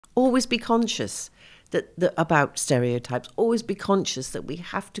always be conscious that about stereotypes, always be conscious that we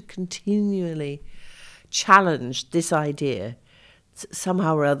have to continually challenge this idea that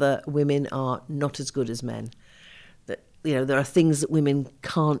somehow or other women are not as good as men. That, you know, there are things that women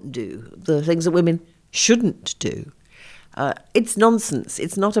can't do. There are things that women shouldn't do. It's nonsense.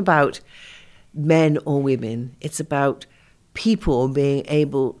 It's not about men or women. It's about people being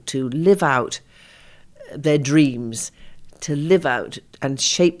able to live out their dreams, to live out and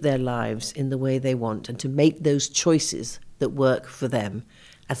shape their lives in the way they want, and to make those choices that work for them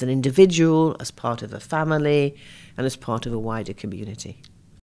as an individual, as part of a family, and as part of a wider community.